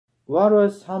What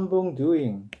was Sambong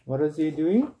doing? What was he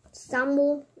doing?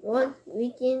 Sambong was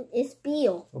reading his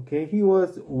bill. Okay, he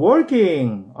was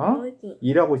working. Working.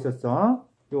 일하고 있었어.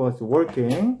 He was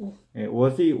working.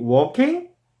 Was he walking?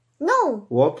 No.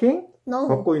 Walking? No.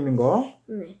 걷고 있는 거.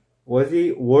 네. Was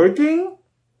he working?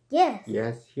 Yes.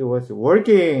 Yes, he was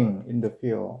working in the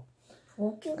field.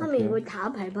 워킹 하면 Okay. 이걸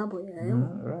다 밟아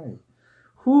보여요. Right.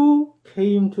 Who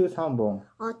came to Sambong?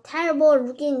 A terrible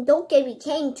looking 도깨비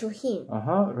came to him.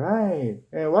 Right.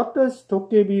 And what does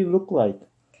도깨비 look like?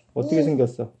 어떻게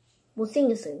생겼어?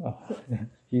 못생겼어요.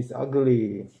 He's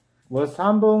ugly. Was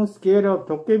Sambong scared of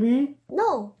도깨비?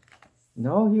 No.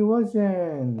 No, he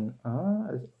wasn't.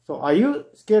 So are you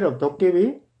scared of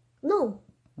도깨비? No.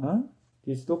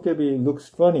 This 도깨비 looks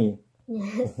funny.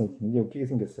 Yes. 굉장히 웃기게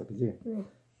생겼어, 그지? 네.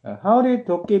 How did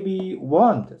도깨비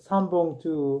want Sambong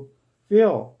to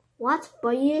feel? What?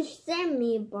 But you sent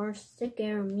me but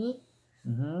scare me.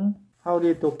 How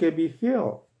did 도깨비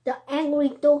feel? The angry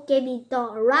도깨비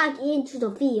ran into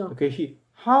the field. Okay,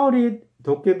 how did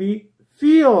도깨비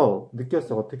feel?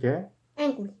 느꼈어, 어떻게?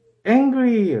 Angry.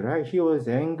 Angry, right? He was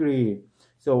angry.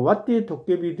 So what did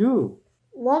도깨비 do?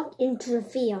 Walked into the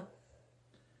field.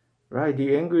 Right,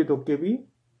 the angry 도깨비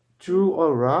threw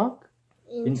a rock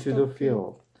into the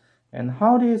field. And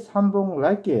how did Sambong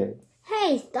like it?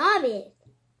 Hey, stop it.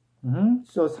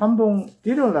 So Sambong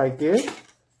didn't like it,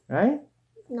 right?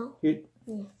 No.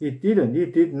 He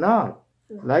did not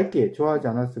like it. 좋아하지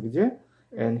않았어, 그지?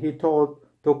 And he told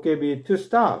도깨비 to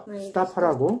stop. Right. Stop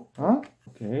하라고.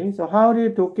 Okay, so how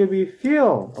did 도깨비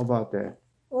feel about that?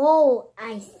 Oh,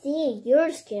 I see.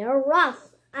 You're scared of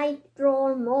rocks. I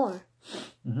throw more.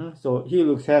 So he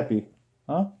looks happy.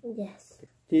 Yes.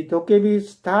 Did 도깨비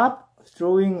stop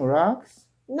throwing rocks?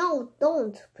 No,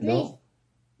 don't. Please.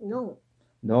 No.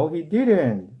 No, he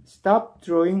didn't. Stop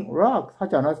throwing rocks.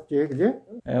 하지 않았지, 그지?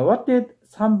 And what did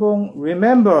Sambong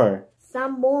remember?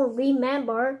 Sambong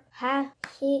remember how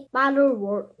his father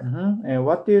worked. And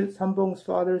what did Sambong's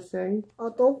father say?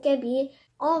 도깨비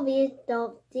always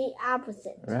does the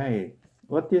opposite. Right.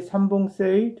 What did Sambong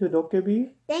say to 도깨비?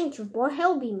 Thank you for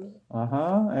helping me.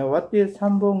 And what did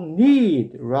Sambong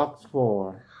need rocks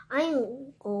for?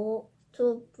 I'm going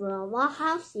to build a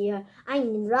house here. I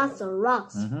need lots of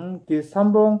rocks. Did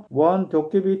Sambong want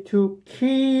도깨비 to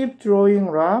keep throwing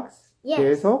rocks? Yes.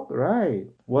 계속? Right.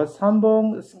 Was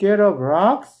Sambong scared of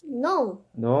rocks? No.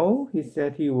 No, he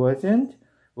said he wasn't.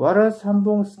 What is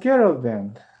Sambong scared of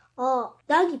them?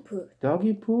 doggy poo.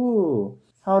 Doggy poo.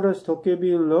 How does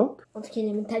도깨비 look? 어떻게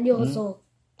되면 달려서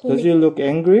Does he look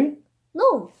angry?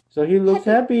 No. So he looks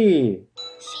happy.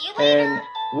 And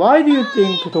why do you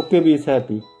think 도깨비 is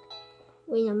happy?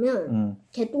 왜냐면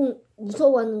개똥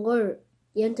무서워하는 걸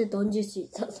얘한테 던질 수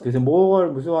있어서. 그래서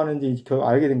뭘 무서워하는지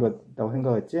알게 된 거라고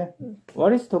생각했지?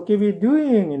 What is 도깨비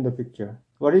doing in the picture?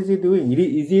 What is he doing?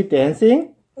 Is he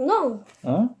dancing? No.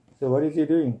 So what is he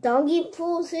doing? doggy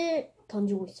푸을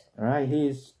던지고 있어요. Right, he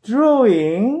is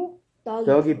throwing doggy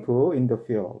doggy poo in the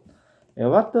field.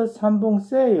 And what does Sambong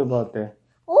say about that?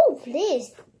 Oh,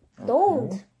 please.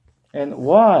 Don't. And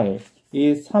why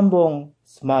is Sambong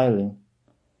smiling?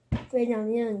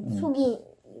 왜냐면 속이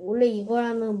원래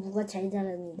이거라면 무가 잘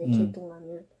자랐는데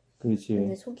개똥하면. 그렇지.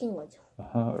 근데 속인 거죠.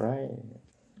 Right.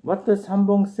 What does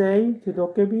Sambong say to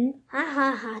도깨비?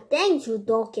 하하하. Thank you,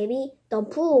 도깨비. The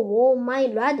poo will my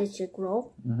radish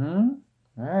grow.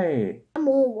 Right.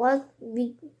 Sambong was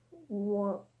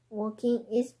walking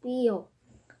his field.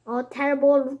 A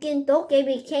terrible looking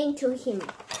도깨비 came to him.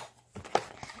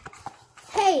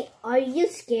 Hey, are you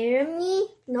scared of me?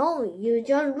 No, you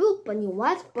don't look funny.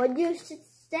 What? But you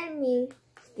sent me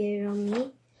scared of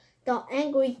me. The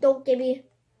angry 도깨비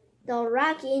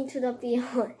ran into the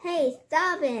field. Hey,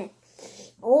 stop it.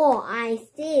 Oh, I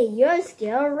see. You're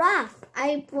scared of rocks.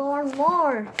 I pour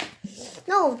more.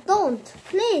 No, don't.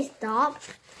 Please stop.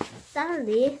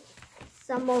 Suddenly,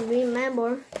 someone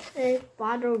remembered his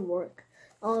father's work.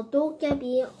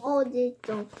 도깨비 always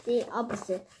does the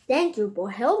opposite. Thank you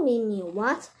for helping me.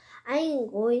 What?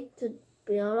 I'm going to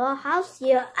build a house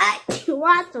here. I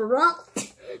want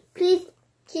rocks. Please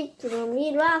keep throwing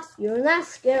me rocks. You're not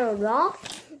scared of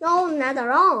rocks? No, not at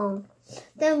all.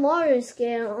 Then more is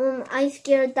scared. I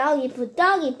scared doggy poo.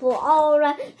 Doggy poo.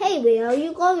 Alright. Hey, where are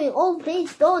you going? Oh,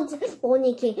 please don't.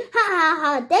 Bonnie King. Ha ha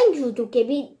ha. Thank you,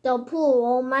 도깨비. The poo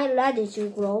on my radish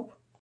grove.